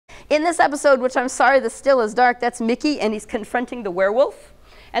In this episode, which I'm sorry, the still is dark, that's Micky, and he's confronting the werewolf.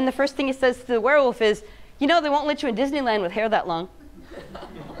 And the first thing he says to the werewolf is, you know, they won't let you in Disneyland with hair that long.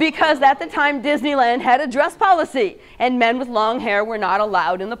 Because at the time, Disneyland had a dress policy, and men with long hair were not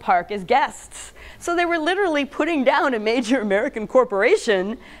allowed in the park as guests. So they were literally putting down a major American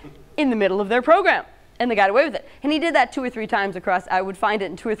corporation in the middle of their program. And they got away with it. And he did that 2 or 3 times across. I would find it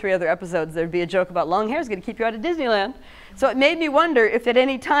in 2 or 3 other episodes. There'd be a joke about long hair is going to keep you out of Disneyland. So it made me wonder if at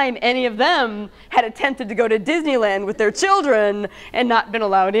any time any of them had attempted to go to Disneyland with their children and not been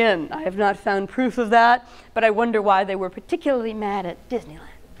allowed in. I have not found proof of that, but I wonder why they were particularly mad at Disneyland.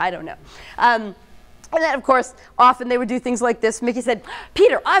 I don't know. And then, of course, often they would do things like this. Micky said,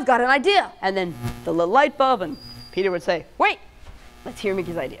 Peter, I've got an idea. And then the little light bulb, and Peter would say, wait, let's hear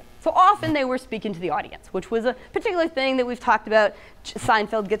Micky's idea. So often they were speaking to the audience, which was a particular thing that we've talked about.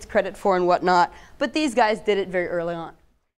 Seinfeld gets credit for and whatnot. But these guys did it very early on.